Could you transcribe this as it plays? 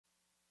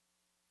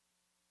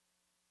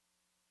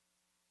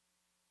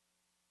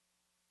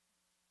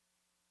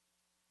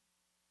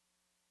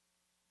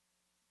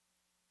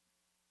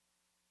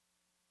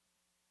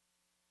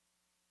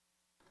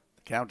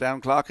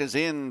Countdown clock is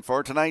in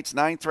for tonight's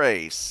 9th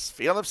race.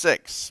 Field of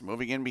 6.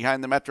 Moving in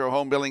behind the Metro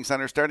Home Building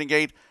Center starting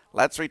gate.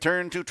 Let's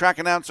return to track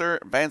announcer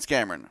Vance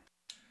Cameron.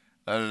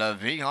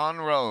 Levion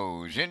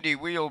Rose, Indy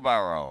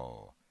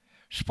Wheelbarrow.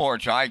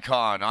 Sports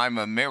Icon, I'm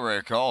a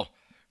Miracle.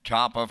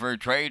 Top of her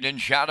trade, and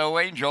Shadow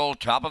Angel,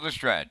 top of the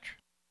stretch.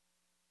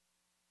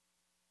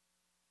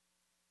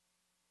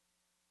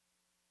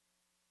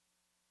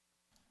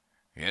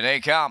 Here they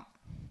come.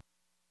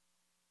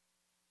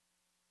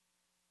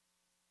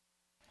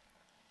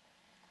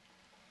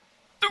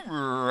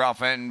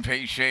 Rough and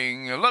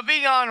pacing,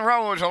 Levion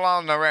Rose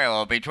along the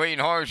rail between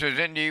horses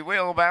Indy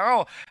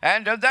Wheelbarrow,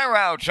 and to their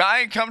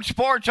outside comes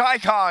Sports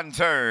Icon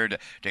third.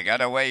 To get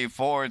away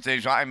fourth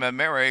is I'm a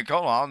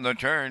Miracle on the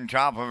turn,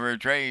 top of her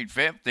trade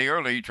fifth, the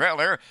early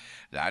trailer.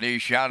 That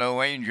is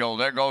Shadow Angel.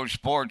 There goes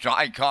Sports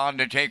Icon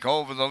to take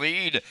over the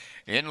lead.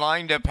 In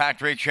line to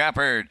Patrick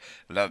Shepard.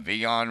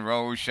 Levion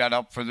Rose set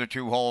up for the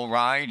two-hole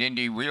ride.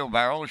 Indy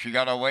Wheelbarrow, she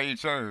got away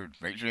third.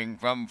 Racing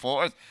from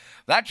fourth.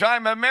 That's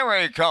I'm a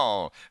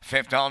Miracle.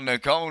 Fifth on the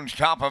cones,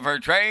 top of her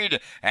trade.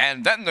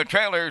 And then the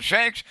trailer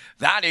six.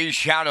 That is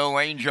Shadow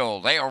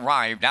Angel. They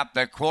arrived at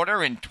the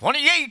quarter in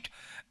 28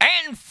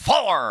 and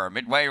 4.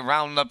 Midway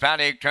round the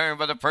paddock turn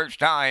for the first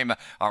time.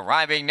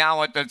 Arriving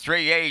now at the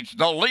 3/8,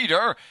 the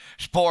leader,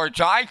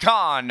 Sports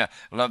Icon.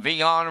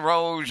 Levion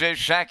Rose is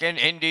second.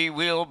 Indy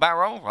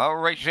Wheelbarrow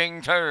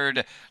racing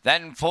third.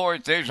 Then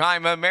fourth is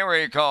I'm a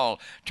Miracle.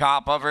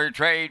 Top of her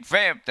trade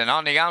fifth. And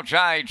on the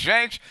outside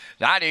sixth,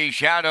 that is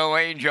Shadow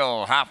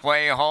Angel.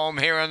 Halfway home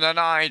here in the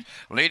ninth.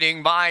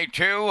 Leading by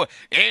 2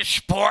 is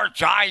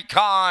Sports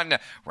Icon.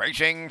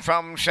 Racing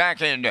from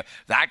second.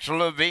 That's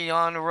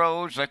Levion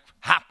Rose. The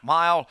half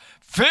mile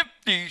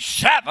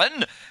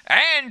 57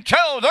 and 2.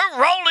 They're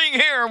rolling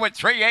here with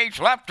 3/8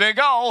 left to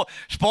go.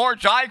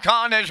 Sports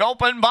Icon is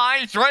open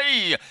by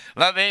 3.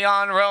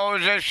 Levion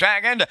Rose is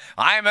second.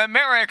 I'm a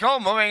Miracle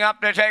moving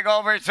up to take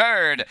over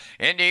third.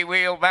 Indy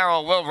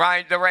Wheelbarrow will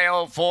ride the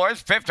rail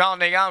fourth. Fifth on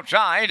the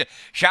outside,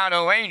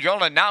 Shadow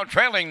Angel, and now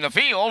trailing the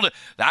field.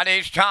 That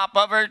is top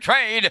of her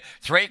trade.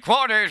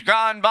 3/4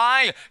 gone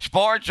by.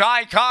 Sports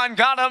Icon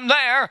got him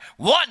there.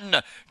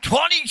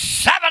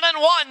 1:27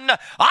 and 1.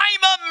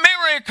 I'm a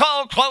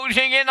Miracle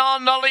closing in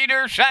on the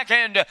leader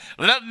second.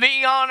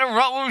 Levion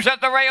Rose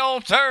at the rail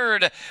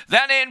third.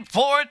 Then in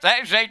fourth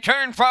as they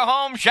turn for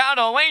home,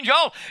 Shadow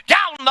Angel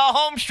down the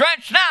home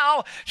stretch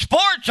now.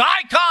 Sports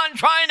Icon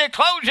trying to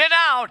close it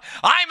out.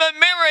 I'm a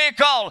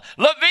Miracle.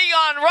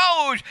 Levion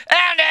Rose,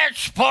 and it's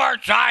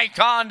Sports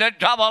Icon to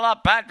double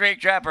up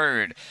Patrick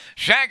Shepard.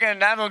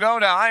 Second, that'll go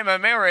to I'm a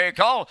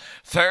Miracle.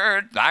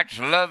 Third, that's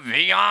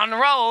Levion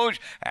Rose.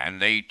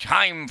 And the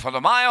time for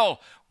the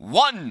mile,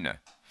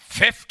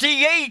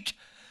 1:58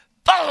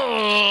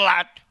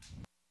 flat.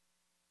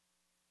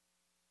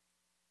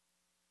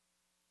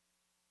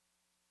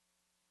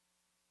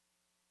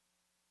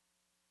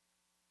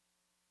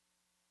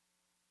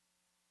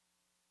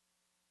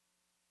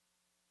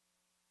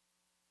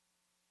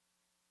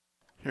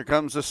 Here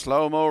comes a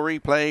slow-mo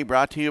replay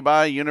brought to you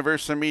by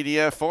Universal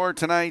Media for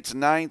tonight's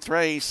 9th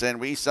race. And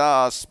we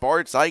saw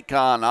Sports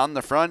Icon on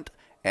the front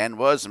and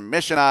was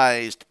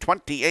missionized.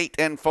 28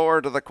 and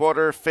 4 to the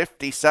quarter,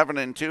 57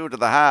 and 2 to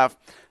the half.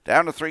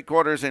 Down to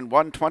 3/4 in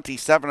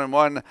 1:27 and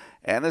 1.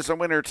 And is a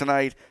winner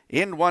tonight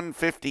in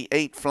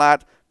 1:58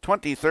 flat.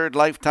 23rd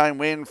lifetime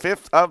win,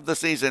 5th of the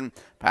season.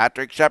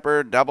 Patrick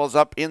Shepard doubles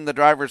up in the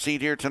driver's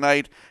seat here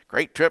tonight.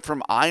 Great trip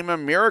from I'm a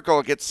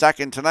Miracle, gets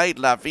second tonight.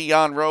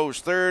 Levion Rose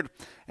third.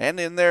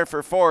 And in there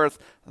for fourth,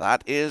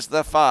 that is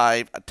the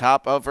 5,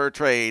 top of her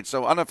trade.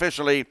 So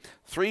unofficially,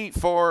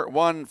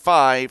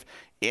 3-4-1-5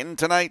 in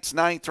tonight's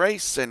 9th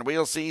race. And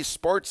we'll see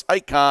Sports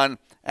Icon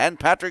and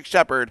Patrick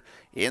Shepard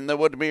in the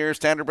Woodmere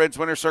Standardbreds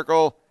winner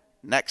circle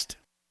next.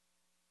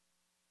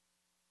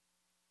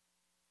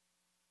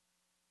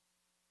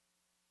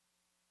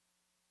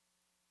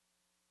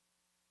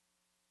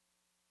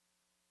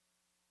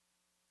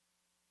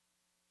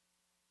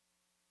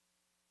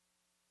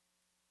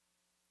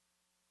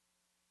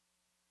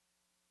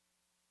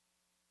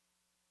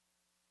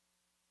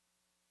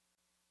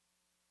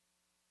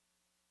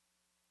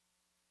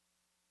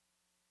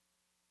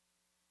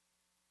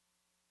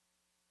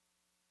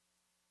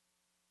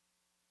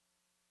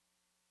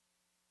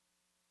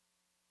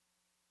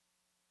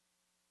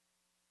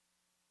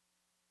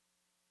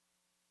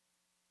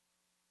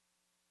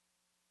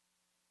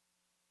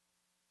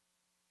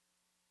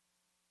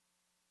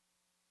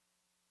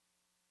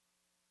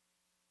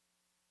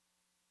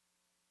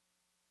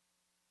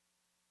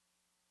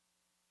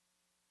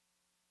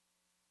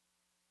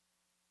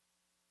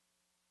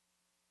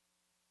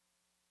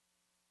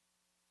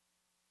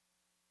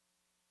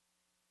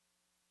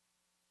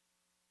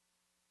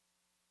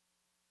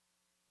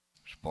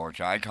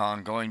 Sports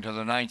Icon going to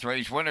the 9th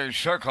race winner's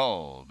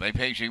circle. Bay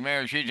pacing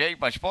mare, she's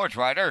 8 by Sports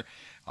Rider.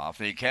 Off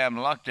the Cam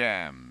Luck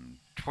Dam.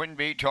 Twin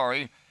B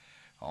Tory,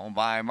 owned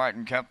by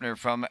Martin Kempner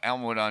from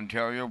Elmwood,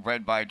 Ontario.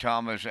 Bred by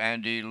Thomas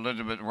and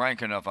Elizabeth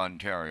Rankin of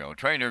Ontario.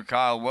 Trainer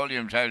Kyle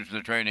Williams has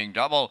the training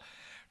double.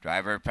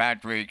 Driver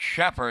Patrick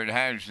Shepard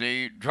has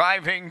the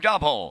driving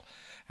double.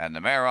 And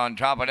the mare on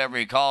top at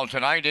every call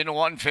tonight in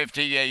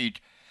 158,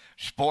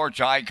 Sports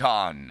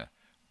Icon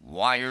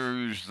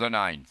wires the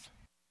ninth.